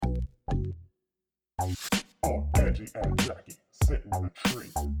Oh, Angie and Jackie sitting in a tree.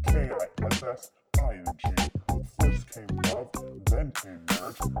 K-I-S-S-I-N-G. First came love, then came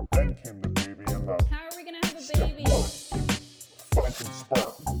marriage, then came the baby and love. How are we gonna have a Step baby? 1, find some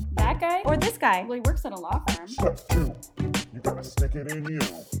sperm. That guy? Or this guy. Well, he works at a law firm. Step 2, you gotta stick it in you.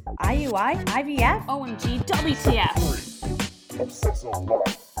 IUI? IVF? OMG, WTF. 3, obsess a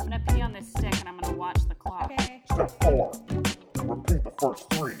lot. I'm gonna pee on this stick and I'm gonna watch the clock. Okay. Step 4, repeat the first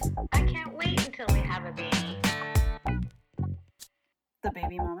 3. I can't wait until we have a baby. The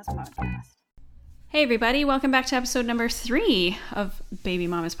Baby Mamas Podcast. Hey everybody, welcome back to episode number 3 of Baby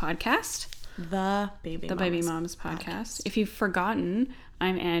Mamas Podcast. The Baby Mamas Podcast. If you've forgotten,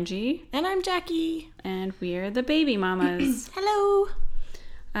 I'm Angie And I'm Jackie. and we're the Baby Mamas. Hello.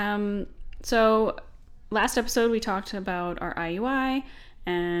 So last episode we talked about our IUI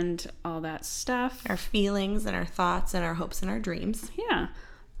and all that stuff. Our feelings and our thoughts and our hopes and our dreams. Yeah.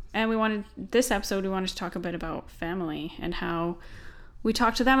 And this episode, we wanted to talk a bit about family and how we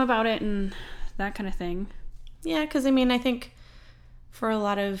talk to them about it and that kind of thing. Yeah, because I think for a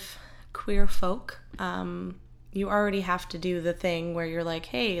lot of queer folk, you already have to do the thing where you're like,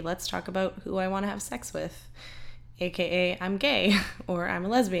 hey, let's talk about who I want to have sex with. AKA, I'm gay, or I'm a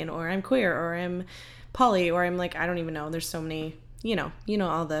lesbian, or I'm queer, or I'm poly, or I'm like, I don't even know. There's so many, you know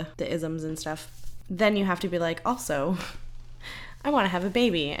all the isms and stuff. Then you have to be like, also, I want to have a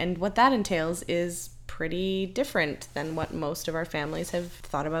baby. And what that entails is pretty different than what most of our families have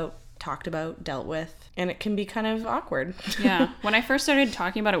thought about, talked about, dealt with. And it can be kind of awkward. Yeah. When I first started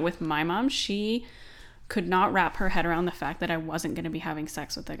talking about it with my mom, she could not wrap her head around the fact that I wasn't going to be having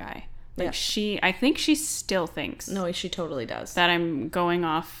sex with a guy. Like Yeah. I think she still thinks No, she totally does. that I'm going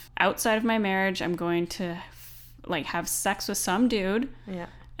off outside of my marriage. I'm going to have sex with some dude. Yeah.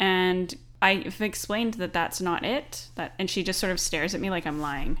 And I've explained that that's not it. And she just sort of stares at me like I'm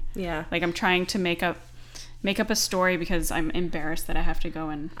lying. Yeah. Like I'm trying to make up a story because I'm embarrassed that I have to go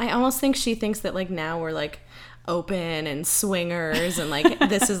and... I almost think she thinks that now we're open and swingers and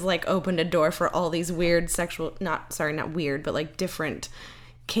this is opened a door for all these weird sexual, not weird, but different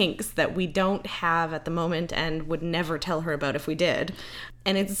kinks that we don't have at the moment and would never tell her about if we did.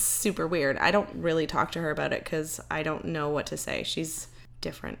 And it's super weird. I don't really talk to her about it because I don't know what to say. She's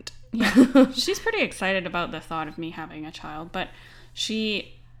different. Yeah. She's pretty excited about the thought of me having a child, but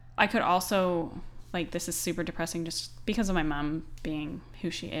I could also... this is super depressing just because of my mom being who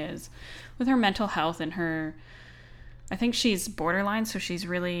she is with her mental health and I think she's borderline. So she's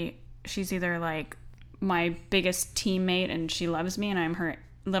either my biggest teammate and she loves me and I'm her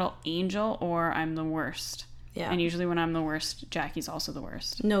little angel, or I'm the worst. Yeah. And usually when I'm the worst, Jackie's also the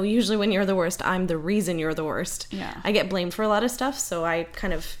worst. No, usually when you're the worst, I'm the reason you're the worst. Yeah. I get blamed for a lot of stuff. So I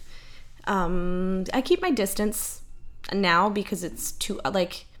kind of, I keep my distance now because it's too,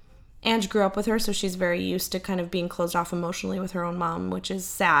 Ange grew up with her, so she's very used to kind of being closed off emotionally with her own mom, which is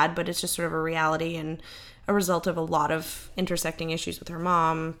sad, but it's just sort of a reality and a result of a lot of intersecting issues with her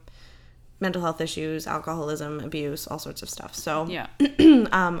mom, mental health issues, alcoholism, abuse, all sorts of stuff. So Yeah.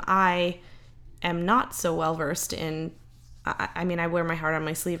 I am not so well versed in, I wear my heart on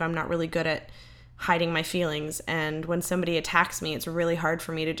my sleeve. I'm not really good at hiding my feelings. And when somebody attacks me, it's really hard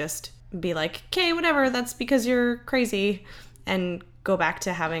for me to just be like, okay, whatever, that's because you're crazy, and go back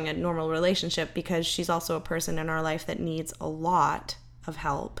to having a normal relationship, because she's also a person in our life that needs a lot of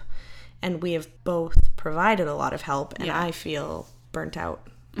help. And we have both provided a lot of help, and Yeah. I feel burnt out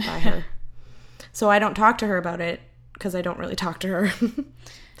by her. So I don't talk to her about it because I don't really talk to her.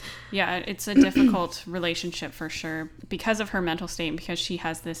 Yeah, it's a difficult relationship for sure because of her mental state and because she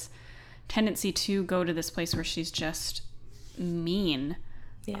has this tendency to go to this place where she's just mean.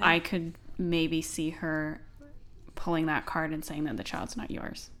 Yeah. I could maybe see her pulling that card and saying that the child's not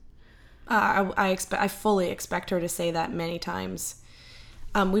yours. I fully expect her to say that many times.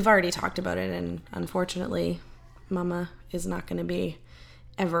 We've already talked about it, and unfortunately, Mama is not going to be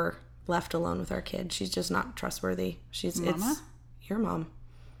ever left alone with our kid. She's just not trustworthy. Mama? It's your mom.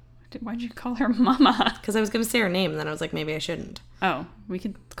 Why'd you call her Mama? Because I was going to say her name, and then I was like, maybe I shouldn't. Oh, we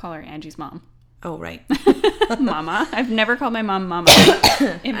could call her Angie's mom. Oh, right. Mama. I've never called my mom Mama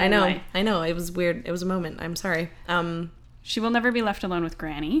in my life. I know. It was weird. It was a moment. I'm sorry. She will never be left alone with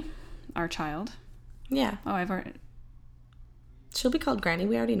Granny, our child. Yeah. Oh, I've already... She'll be called Granny.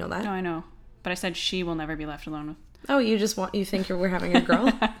 We already know that. No, I know. But I said she will never be left alone with... Oh, you think we're having a girl?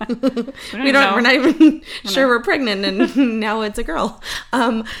 We're not even sure we're pregnant, and now it's a girl.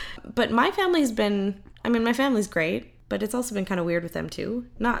 But my family's great, but it's also been kind of weird with them too.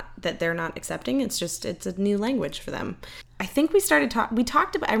 Not that they're not accepting, it's a new language for them. I think we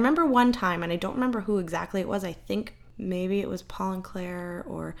talked about, I remember one time, and I don't remember who exactly it was. I think maybe it was Paul and Claire,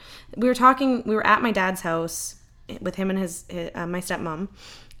 or we were at my dad's house with him and my stepmom,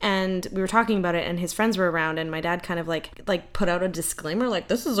 and we were talking about it, and his friends were around, and my dad kind of like put out a disclaimer, like,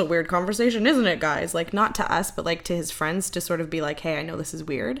 this is a weird conversation, isn't it, guys? Like, not to us, but like to his friends, to sort of be like, hey, I know this is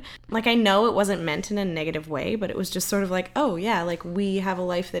weird. Like, I know it wasn't meant in a negative way, but it was just sort of like, oh yeah, like, we have a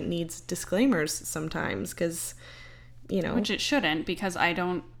life that needs disclaimers sometimes, because, you know. Which it shouldn't, because I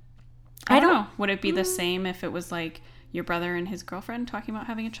don't know. Would it be the same if it was like your brother and his girlfriend talking about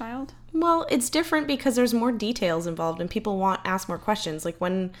having a child? Well, it's different because there's more details involved and people ask more questions. Like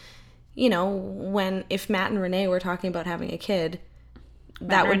if Matt and Renee were talking about having a kid,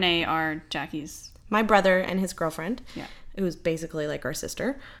 Renee are Jackie's, my brother and his girlfriend. Yeah. It was basically like our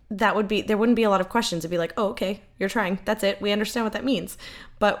sister. There wouldn't be a lot of questions. It'd be like, oh, okay, you're trying. That's it. We understand what that means.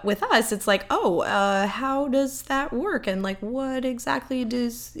 But with us, it's like, how does that work? And like, what exactly and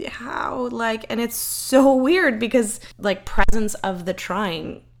it's so weird because like presence of the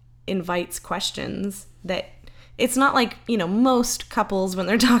trying invites questions that it's not like, most couples when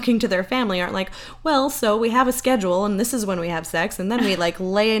they're talking to their family aren't like, well, so we have a schedule and this is when we have sex and then we like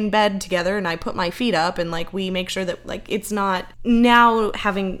lay in bed together and I put my feet up and like we make sure that like it's not. Now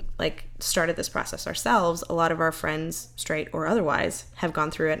having like started this process ourselves, a lot of our friends, straight or otherwise, have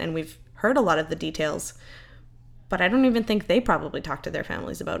gone through it and we've heard a lot of the details. But I don't even think they probably talk to their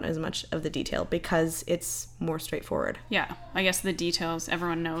families about as much of the detail because it's more straightforward. Yeah, I guess the details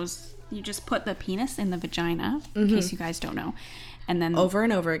everyone knows. You just put the penis in the vagina, in case you guys don't know. And then over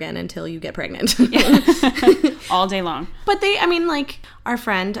and over again until you get pregnant. All day long. But our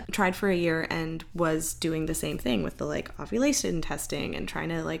friend tried for a year and was doing the same thing with the like ovulation testing and trying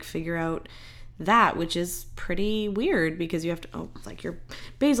to like figure out that, which is pretty weird because you have to like your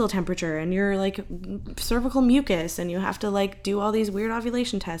basal temperature and your like cervical mucus and you have to like do all these weird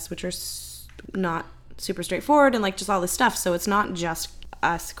ovulation tests, which are not super straightforward and like just all this stuff. So it's not just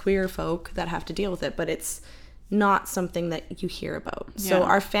us queer folk that have to deal with it, but it's not something that you hear about. Yeah. So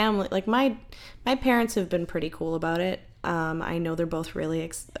our family, like my parents have been pretty cool about it. I know they're both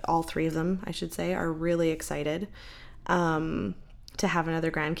really, all three of them, I should say, are really excited to have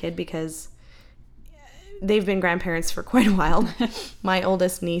another grandkid because they've been grandparents for quite a while. My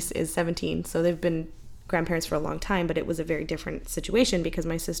oldest niece is 17, so they've been grandparents for a long time, but it was a very different situation because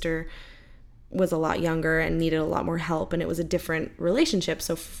my sister was a lot younger and needed a lot more help, and it was a different relationship.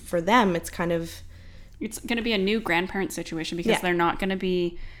 So for them, it's going to be a new grandparent situation because they're not going to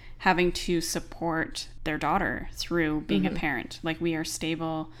be having to support their daughter through being a parent. Like, we are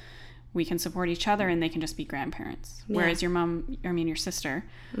stable, we can support each other, and they can just be grandparents. Yeah. Whereas your sister,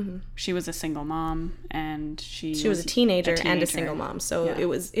 she was a single mom, and she was a teenager and a single mom. So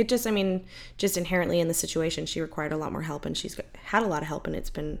just inherently in the situation, she required a lot more help, and she's had a lot of help, and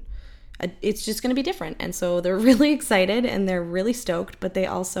it's just going to be different. And so they're really excited and they're really stoked, but they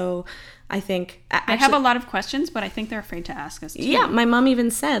also, I think... I have a lot of questions, but I think they're afraid to ask us too. Yeah, my mom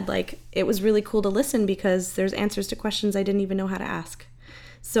even said, like, it was really cool to listen because there's answers to questions I didn't even know how to ask.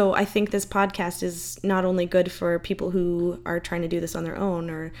 So I think this podcast is not only good for people who are trying to do this on their own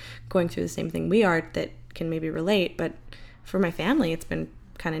or going through the same thing we are that can maybe relate, but for my family, it's been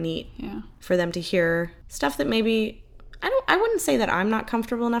kind of neat for them to hear stuff that maybe... I wouldn't say that I'm not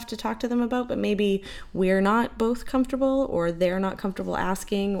comfortable enough to talk to them about, but maybe we're not both comfortable or they're not comfortable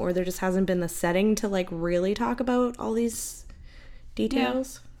asking or there just hasn't been the setting to like really talk about all these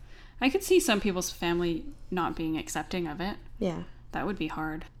details. Yeah. I could see some people's family not being accepting of it. Yeah. That would be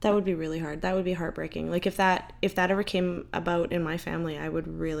hard. That would be really hard. That would be heartbreaking. Like if that ever came about in my family, I would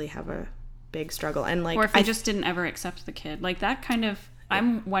really have a big struggle. And like, or if I just didn't ever accept the kid, like that kind of,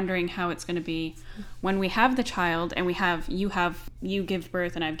 I'm wondering how it's going to be when we have the child and you give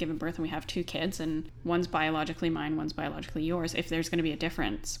birth and I've given birth and we have two kids and one's biologically mine, one's biologically yours, if there's going to be a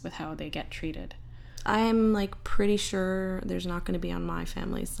difference with how they get treated. I'm like pretty sure there's not going to be on my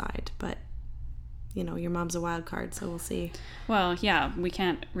family's side, but your mom's a wild card, so we'll see. Well, yeah, we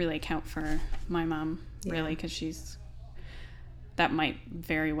can't really account for my mom really because that might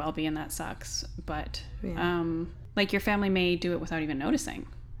very well be, and that sucks. But like your family may do it without even noticing.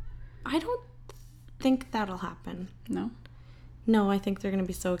 I don't think that'll happen. No, I think they're going to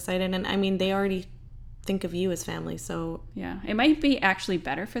be so excited. And I mean, they already think of you as family, so... Yeah, it might be actually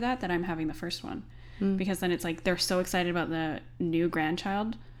better for that I'm having the first one. Because then it's like they're so excited about the new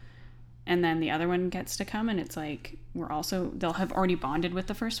grandchild, and then the other one gets to come, and it's like they'll have already bonded with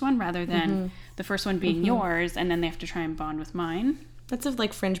the first one rather than the first one being yours, and then they have to try and bond with mine. That's a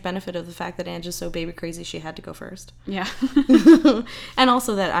like fringe benefit of the fact that Ange is so baby crazy she had to go first. Yeah. And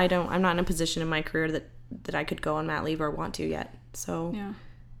also that I'm not in a position in my career that I could go on mat leave or want to yet. So yeah.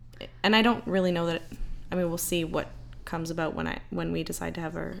 And I don't really know that we'll see what comes about when we decide to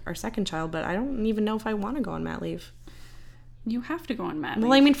have our second child, but I don't even know if I want to go on mat leave. You have to go on mat leave.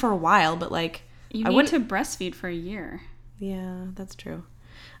 Well, I mean, for a while, but like... You I need wouldn't... to breastfeed for a year. Yeah, that's true.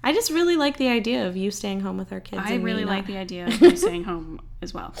 I just really like the idea of you staying home with our kids. I and really me like not... the idea of you staying home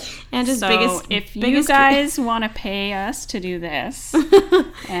as well. And just so if you guys want to pay us to do this,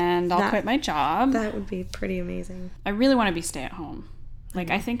 and I'll quit my job. That would be pretty amazing. I really want to be stay at home. Like,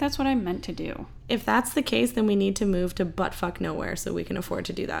 I think that's what I'm meant to do. If that's the case, then we need to move to buttfuck nowhere so we can afford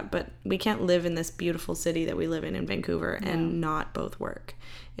to do that. But we can't live in this beautiful city that we live in Vancouver and not both work.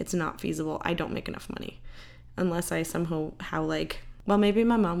 It's not feasible. I don't make enough money. Unless I somehow, well, maybe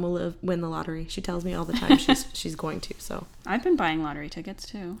my mom will win the lottery. She tells me all the time she's going to, so. I've been buying lottery tickets,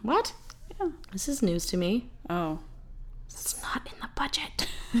 too. What? Yeah. This is news to me. Oh. It's not in the budget.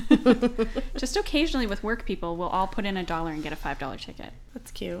 Just occasionally with work people, we'll all put in $1 and get a $5 ticket.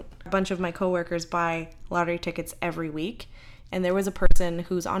 That's cute. A bunch of my coworkers buy lottery tickets every week. And there was a person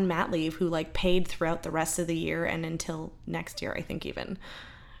who's on mat leave who like paid throughout the rest of the year and until next year, I think even.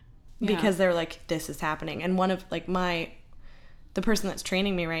 Because they're like, this is happening. And one of like the person that's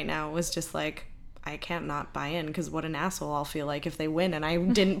training me right now was just like, I can't not buy in because what an asshole I'll feel like if they win and I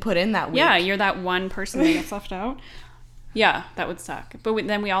didn't put in that week. Yeah, you're that one person that gets left out. Yeah, that would suck. But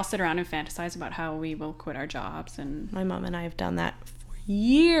then we all sit around and fantasize about how we will quit our jobs. And my mom and I have done that for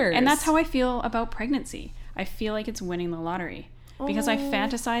years. And that's how I feel about pregnancy. I feel like it's winning the lottery. Because I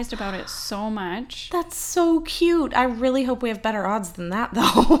fantasized about it so much. That's so cute. I really hope we have better odds than that,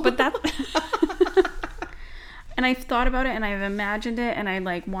 though. But that... And I've thought about it and I've imagined it and I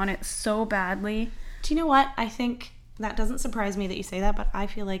like want it so badly. Do you know what? I think that doesn't surprise me that you say that, but I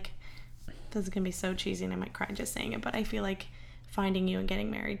feel like this is going to be so cheesy and I might cry just saying it, but I feel like finding you and getting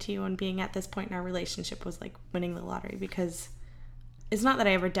married to you and being at this point in our relationship was like winning the lottery, because it's not that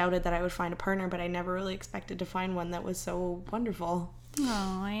I ever doubted that I would find a partner, but I never really expected to find one that was so wonderful.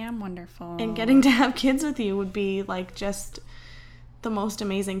 Oh, I am wonderful. And getting to have kids with you would be like just the most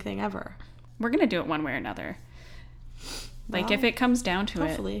amazing thing ever. We're going to do it one way or another. Like, well, if it comes down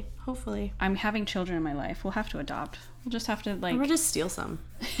to hopefully. I'm having children in my life. We'll have to adopt. We'll just have to, like... Or just steal some.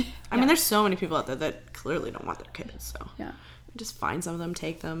 I mean, there's so many people out there that clearly don't want their kids, so... Yeah. Just find some of them,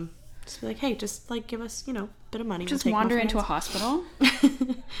 take them. Just be like, hey, just, like, give us, a bit of money. Just wander into a hospital.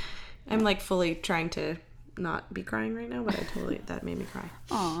 I'm, like, fully trying to not be crying right now, but that made me cry.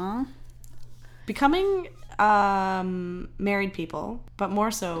 Aww. Becoming... married people, but more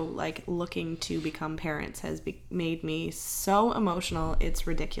so like looking to become parents has made me so emotional. It's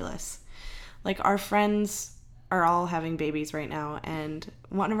ridiculous. Like, our friends are all having babies right now, and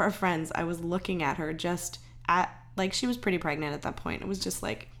one of our friends, I was looking at her just at, like, she was pretty pregnant at that point. It was just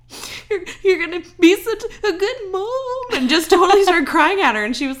like, you're gonna be such a good mom, and just totally started crying at her,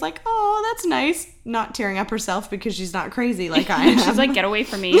 and she was like, oh, that's nice, not tearing up herself because she's not crazy like I am. She's like, get away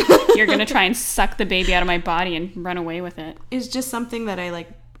from me. You're gonna try and suck the baby out of my body and run away with it. It's just something that I like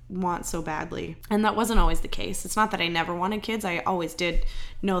want so badly, and that wasn't always the case. It's not that I never wanted kids. I always did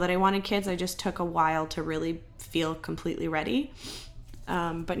know that I wanted kids. I just took a while to really feel completely ready,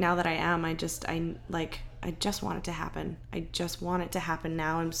 but now that I am, I just want it to happen. I just want it to happen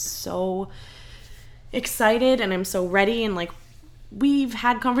now. I'm so excited and I'm so ready, and like, we've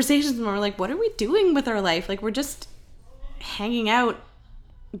had conversations where we're like, what are we doing with our life? Like, we're just hanging out,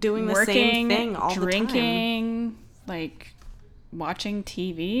 doing the same thing all the time. Drinking, like watching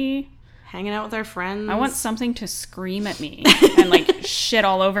TV. Hanging out with our friends. I want something to scream at me and like shit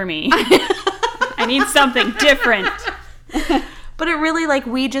all over me. I need something different. But it really, like,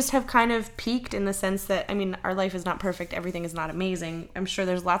 we just have kind of peaked in the sense that, I mean, our life is not perfect. Everything is not amazing. I'm sure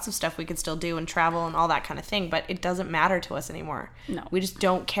there's lots of stuff we could still do and travel and all that kind of thing, but it doesn't matter to us anymore. No. We just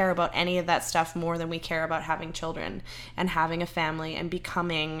don't care about any of that stuff more than we care about having children and having a family and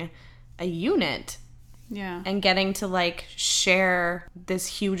becoming a unit. Yeah. And getting to, like, share this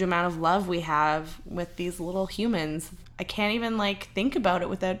huge amount of love we have with these little humans. I can't even, like, think about it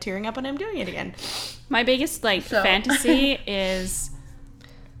without tearing up when I'm doing it again. My biggest, like, fantasy is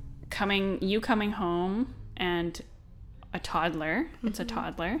coming home and a toddler. Mm-hmm. It's a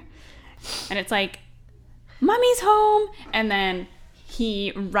toddler. And it's like, Mommy's home! And then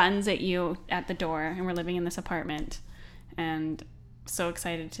he runs at you at the door, and we're living in this apartment. And so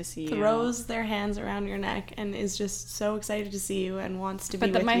excited to see you. Throws their hands around your neck and is just so excited to see you and wants to be with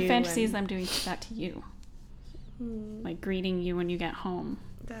you. But my fantasy is I'm doing that to you. Like, greeting you when you get home.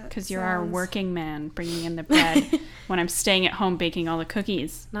 Because you're our working man, bringing in the bread when I'm staying at home baking all the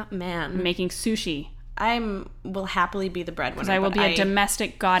cookies. Not man. Making sushi. Will happily be the breadwinner. Because I will be a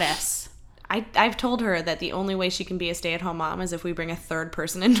domestic goddess. I've told her that the only way she can be a stay-at-home mom is if we bring a third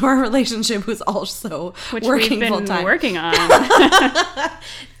person into our relationship who's also Which working we've been full-time. working on.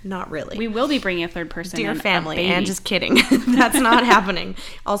 Not really. We will be bringing a third person Dear in, a family, baby. and just kidding. That's not happening.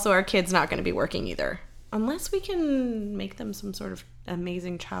 Also, our kid's not going to be working either. Unless we can make them some sort of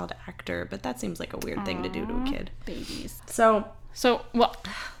amazing child actor, but that seems like a weird thing to do to a kid. babies. So, Well,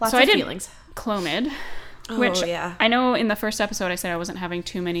 lots so of I did feelings. Clomid, which yeah. I know in the first episode I said I wasn't having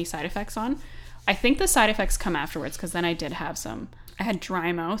too many side effects on. I think the side effects come afterwards because then I did have some. I had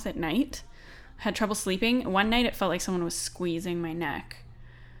dry mouth at night, had trouble sleeping. One night it felt like someone was squeezing my neck.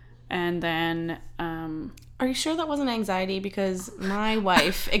 And then, Are you sure that wasn't anxiety? Because my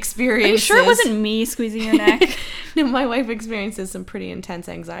wife are you experiences... sure it wasn't me squeezing your neck? No, my wife experiences some pretty intense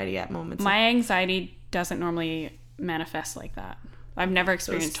anxiety at moments. My anxiety doesn't normally manifest like that. I've never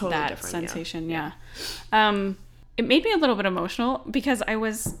experienced totally that different, yeah. sensation. Yeah. It made me a little bit emotional because I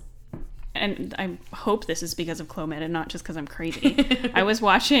was, and I hope this is because of Clomid and not just because I'm crazy. I was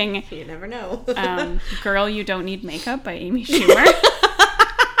watching You never know. Girl, You Don't Need Makeup by Amy Schumer.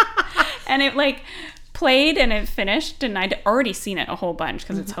 And it like played and it finished, and I'd already seen it a whole bunch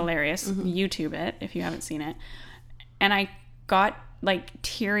because it's hilarious. YouTube it if you haven't seen it. And I got like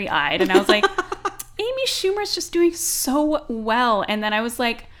teary-eyed and I was like, Amy Schumer's just doing so well. And then I was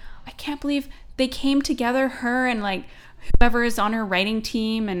like, I can't believe they came together, her and like whoever is on her writing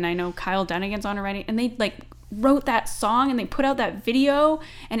team, and I know Kyle Dunnigan's on her writing, and they like wrote that song and they put out that video,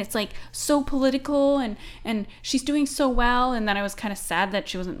 and it's like so political, and she's doing so well. And then I was kind of sad that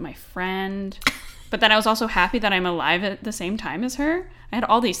she wasn't my friend, but then I was also happy that I'm alive at the same time as her. I had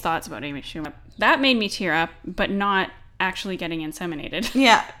all these thoughts about Amy Schumer. That made me tear up, but not actually getting inseminated.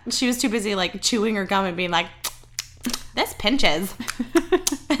 Yeah, she was too busy like chewing her gum and being like, this pinches.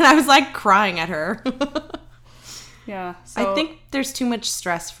 And I was like crying at her. Yeah. So I think there's too much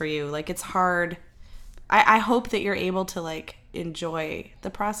stress for you. Like, it's hard. I hope that you're able to like enjoy the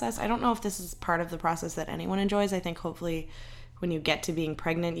process. I don't know if this is part of the process that anyone enjoys. I think hopefully when you get to being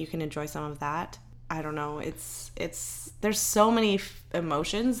pregnant, you can enjoy some of that. I don't know. It's there's so many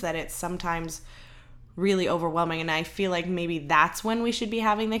emotions that it's sometimes really overwhelming, and I feel like maybe that's when we should be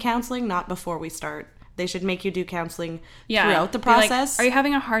having the counseling, not before we start. They should make you do counseling throughout the Be like, process. are you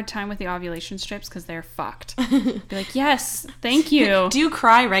having a hard time with the ovulation strips? Because they're fucked. Be like, yes, thank you. Do you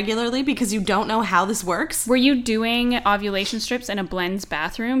cry regularly because you don't know how this works? Were you doing ovulation strips in a Blends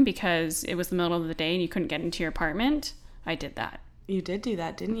bathroom because it was the middle of the day and you couldn't get into your apartment? I did that. You did do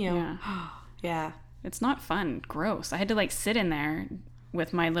that, didn't you? Yeah. Yeah. It's not fun. Gross. I had to like sit in there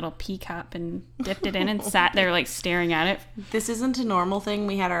with my little pee cup and dipped it in and sat there like staring at it. This isn't a normal thing.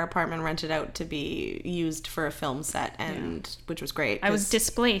 We had our apartment rented out to be used for a film set, and which was great. I was 'cause-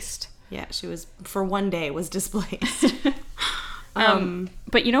 displaced. yeah, she was for one day was displaced.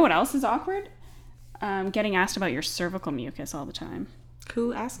 But you know what else is awkward? Getting asked about your cervical mucus all the time.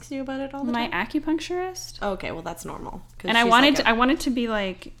 Who asks you about it all the My time? acupuncturist. Okay, well that's normal. 'Cause And I she's wanted like to, I wanted to be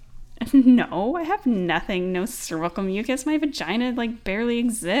like, no, I have nothing, no cervical mucus. My vagina like barely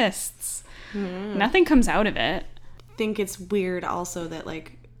exists. Nothing comes out of it. think it's weird also that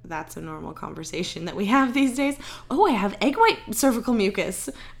like that's a normal conversation that we have these days. Oh, I have egg white cervical mucus,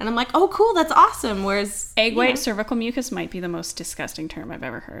 and I'm like, oh, cool, that's awesome. Whereas Egg you white know, cervical mucus might be the most disgusting term I've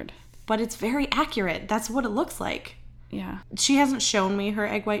ever heard. but it's very accurate. That's what it looks like. Yeah. She hasn't shown me her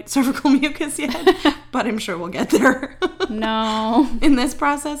egg white cervical mucus yet, but I'm sure we'll get there. No. In this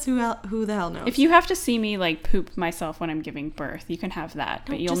process, who the hell knows? If you have to see me like poop myself when I'm giving birth, you can have that,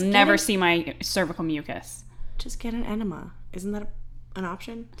 but you'll just get never it. see my cervical mucus. just get an enema, isn't that an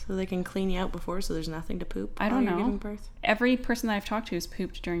option? So they can clean you out before, so there's nothing to poop. I while don't you're know. Giving birth. Every person that I've talked to has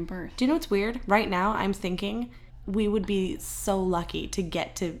pooped during birth. Do you know what's weird? Right now, I'm thinking we would be so lucky to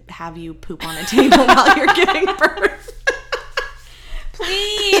get to have you poop on a table while you're giving birth.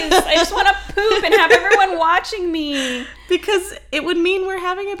 Please, I just want to poop and have everyone watching me. Because it would mean we're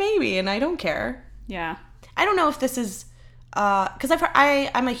having a baby, and I don't care. Yeah. I don't know if this is because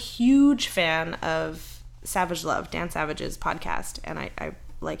I'm a huge fan of Savage Love, Dan Savage's podcast, and I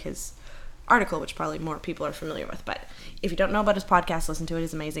like his article, which probably more people are familiar with. But if you don't know about his podcast, listen to it.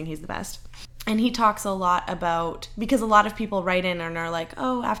 It's amazing. He's the best. And he talks a lot about, because a lot of people write in and are like,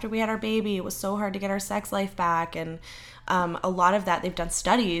 oh, after we had our baby, it was so hard to get our sex life back. And a lot of that, they've done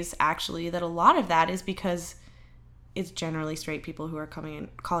studies actually, that a lot of that is because it's generally straight people who are calling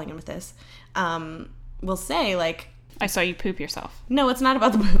in with this, will say like, I saw you poop yourself. no, it's not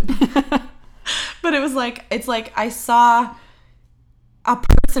about the poop. But it's like I saw a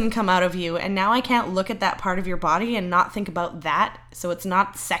person come out of you, and now I can't look at that part of your body and not think about that, so it's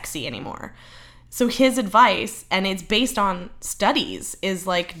not sexy anymore. So his advice, and it's based on studies, is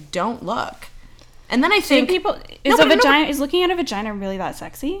like, don't look. And then I think is looking at a vagina really that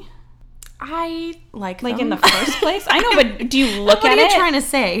sexy? I like Like them. in the first place? I know, but do you look what at are you it? trying to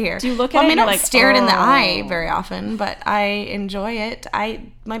say here? Do you look well, at I it mean, and I you're don't like, stare it in the eye oh. very often, but I enjoy it.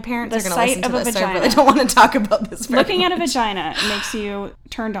 My parents The are going to sight listen to of a this, so I vagina. really don't want to talk about this very Looking at a much. vagina makes you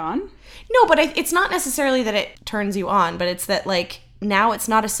turned on? No, but it's not necessarily that it turns you on, but it's that, like, now it's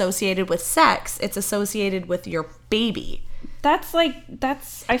not associated with sex. It's associated with your baby. I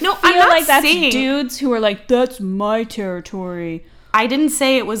No, feel I'm not like that's saying- dudes who are like, that's my territory. I didn't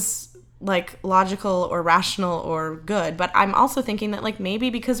say it was like logical or rational or good, but I'm also thinking that like maybe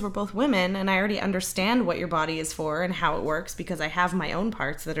because we're both women and I already understand what your body is for and how it works because I have my own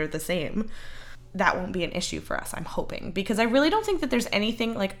parts that are the same, that won't be an issue for us, I'm hoping. Because I really don't think that there's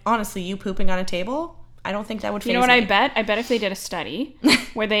anything, like, honestly, you pooping on a table, I don't think that would faze You know what me. I bet? I bet if they did a study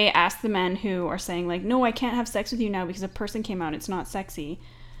where they asked the men who are saying like, no, I can't have sex with you now because a person came out, it's not sexy,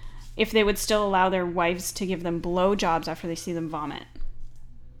 if they would still allow their wives to give them blowjobs after they see them vomit.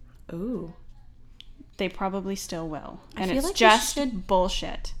 Ooh. They probably still will. And feel it's like we just should-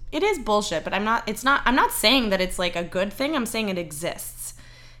 bullshit. It is bullshit, but I'm not saying that it's like a good thing. I'm saying it exists.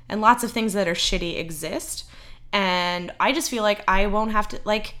 And lots of things that are shitty exist. And I just feel like I won't have to,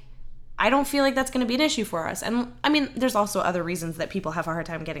 like, I don't feel like that's going to be an issue for us. And I mean, there's also other reasons that people have a hard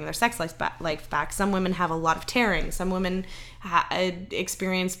time getting their sex life back. Some women have a lot of tearing. Some women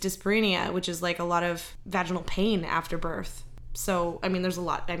experience dyspareunia, which is like a lot of vaginal pain after birth. So, I mean, there's a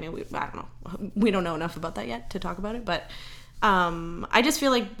lot. I mean, I don't know. We don't know enough about that yet to talk about it. But I just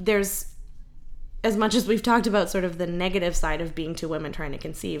feel like there's, as much as we've talked about sort of the negative side of being two women trying to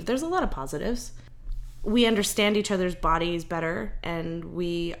conceive, there's a lot of positives. We understand each other's bodies better, and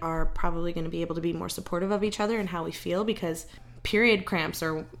we are probably going to be able to be more supportive of each other and how we feel, because period cramps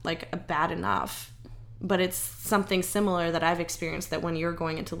are like bad enough. But it's something similar that I've experienced, that when you're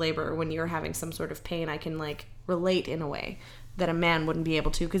going into labor or when you're having some sort of pain, I can like relate in a way that a man wouldn't be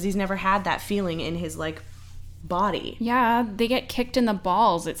able to, because he's never had that feeling in his like body. Yeah, they get kicked in the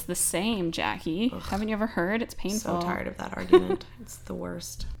balls. It's the same, Jackie. Haven't you ever heard? It's painful. So tired of that argument. It's the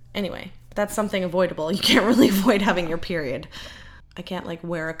worst. Anyway, that's something avoidable. You can't really avoid having your period. I can't like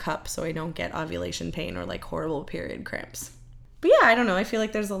wear a cup so I don't get ovulation pain or like horrible period cramps. But yeah, I don't know. I feel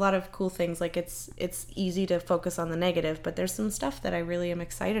like there's a lot of cool things. Like it's easy to focus on the negative, but there's some stuff that I really am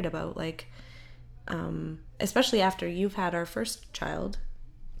excited about. Like, especially after you've had our first child,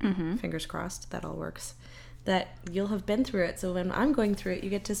 fingers crossed that all works, that you'll have been through it. So when I'm going through it, you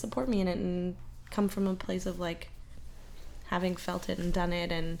get to support me in it and come from a place of like having felt it and done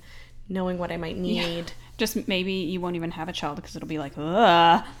it and knowing what I might need. Yeah. Just maybe you won't even have a child because it'll be like,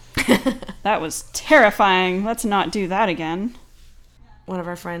 ugh, that was terrifying. Let's not do that again. One of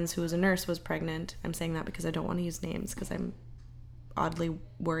our friends who was a nurse was pregnant. I'm saying that because I don't want to use names because I'm oddly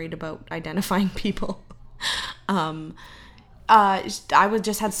worried about identifying people. I would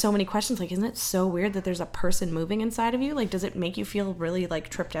just had so many questions. Like, isn't it so weird that there's a person moving inside of you? Like, does it make you feel really like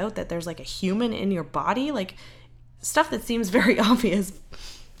tripped out that there's like a human in your body? Like, stuff that seems very obvious.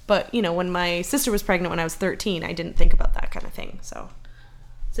 But, you know, when my sister was pregnant when I was 13, I didn't think about that kind of thing. So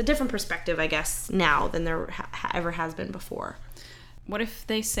it's a different perspective, I guess, now than there ever has been before. What if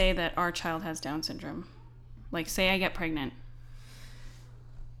they say that our child has Down syndrome? Like, say I get pregnant.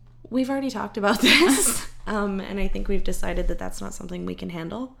 We've already talked about this, and I think we've decided that that's not something we can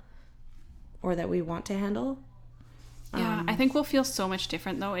handle or that we want to handle. Yeah, I think we'll feel so much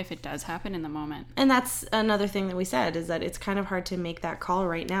different, though, if it does happen in the moment. And that's another thing that we said, is that it's kind of hard to make that call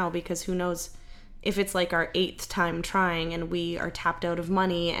right now, because who knows if it's like our 8th time trying and we are tapped out of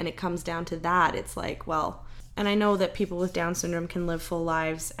money and it comes down to that. It's like, well, and I know that people with Down syndrome can live full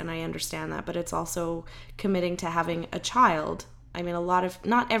lives, and I understand that, but it's also committing to having a child. I mean,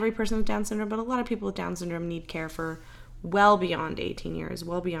 not every person with Down syndrome, but a lot of people with Down syndrome need care for well beyond 18 years,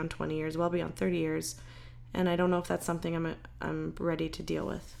 well beyond 20 years, well beyond 30 years. And I don't know if that's something I'm ready to deal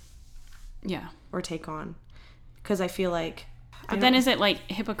with. Yeah. Or take on. Because I feel like... But then is it like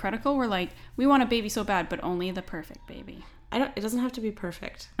hypocritical? We're like, we want a baby so bad, but only the perfect baby. It doesn't have to be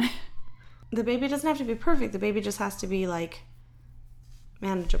perfect. The baby doesn't have to be perfect. The baby just has to be like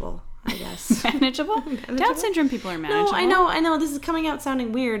manageable, I guess. Manageable? Down syndrome people are manageable. No, I know. This is coming out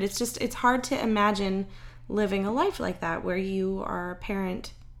sounding weird. It's hard to imagine living a life like that, where you are a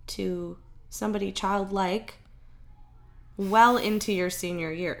parent to somebody childlike well into your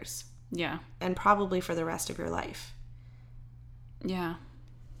senior years. Yeah. And probably for the rest of your life. Yeah.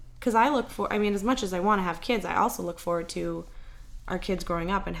 Because as much as I want to have kids, I also look forward to our kids growing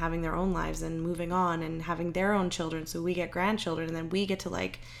up and having their own lives and moving on and having their own children, so we get grandchildren, and then we get to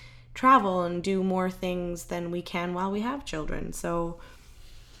like travel and do more things than we can while we have children. So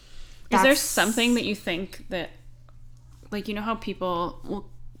is there something that you think that, like, you know how people will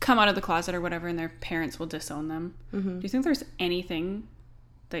come out of the closet or whatever and their parents will disown them? Do you think there's anything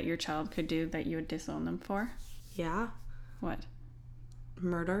that your child could do that you would disown them for? Yeah. What?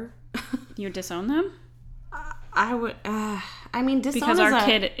 Murder. You would disown them? I would, disown Because our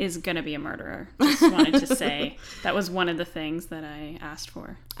kid is going to be a murderer. Just wanted to say that was one of the things that I asked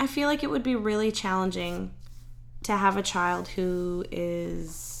for. I feel like it would be really challenging to have a child who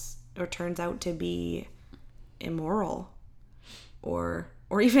is or turns out to be immoral, or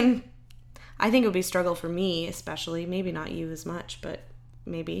even, I think it would be a struggle for me especially, maybe not you as much, but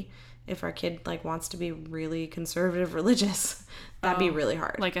maybe if our kid like wants to be really conservative religious, that'd be really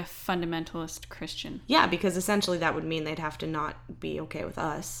hard. Like a fundamentalist Christian. Yeah, because essentially that would mean they'd have to not be okay with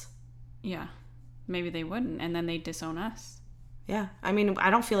us. Yeah. Maybe they wouldn't, and then they'd disown us. Yeah. I mean, I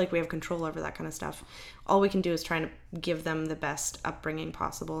don't feel like we have control over that kind of stuff. All we can do is try to give them the best upbringing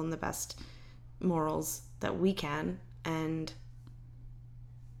possible and the best morals that we can. And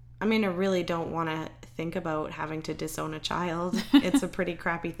I mean, I really don't want to think about having to disown a child. It's a pretty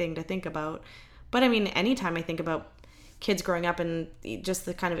crappy thing to think about. But I mean, anytime I think about kids growing up and just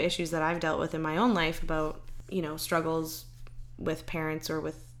the kind of issues that I've dealt with in my own life about, you know, struggles with parents or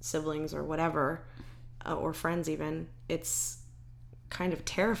with siblings or whatever, or friends even, it's kind of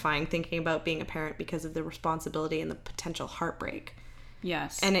terrifying thinking about being a parent because of the responsibility and the potential heartbreak.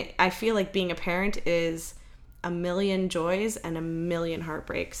 Yes. And I feel like being a parent is a million joys and a million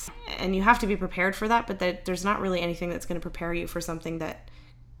heartbreaks. And you have to be prepared for that, but there's not really anything that's going to prepare you for something that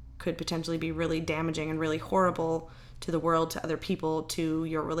could potentially be really damaging and really horrible to the world, to other people, to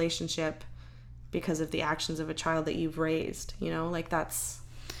your relationship because of the actions of a child that you've raised. You know, like that's...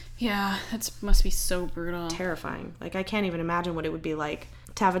 Yeah, that must be so brutal. Terrifying. Like, I can't even imagine what it would be like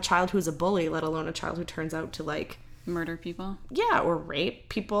to have a child who's a bully, let alone a child who turns out to, like... murder people? Yeah, or rape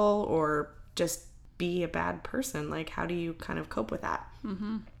people, or just be a bad person. Like, how do you kind of cope with that?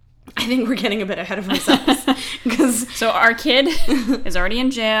 Mm-hmm. I think we're getting a bit ahead of ourselves. So our kid is already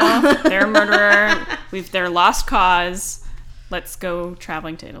in jail. They're a murderer. They're lost cause. Let's go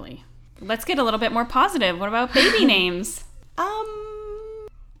traveling to Italy. Let's get a little bit more positive. What about baby names?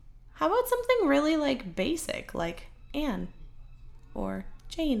 How about something really, like, basic, like Anne or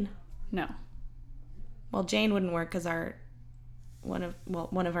Jane? No. Well, Jane wouldn't work because one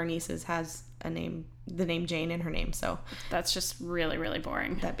of our nieces has the name Jane in her name, so that's just really, really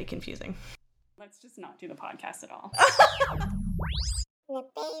boring. That'd be confusing. Let's just not do the podcast at all. The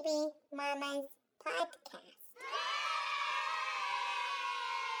Baby Mamas Podcast.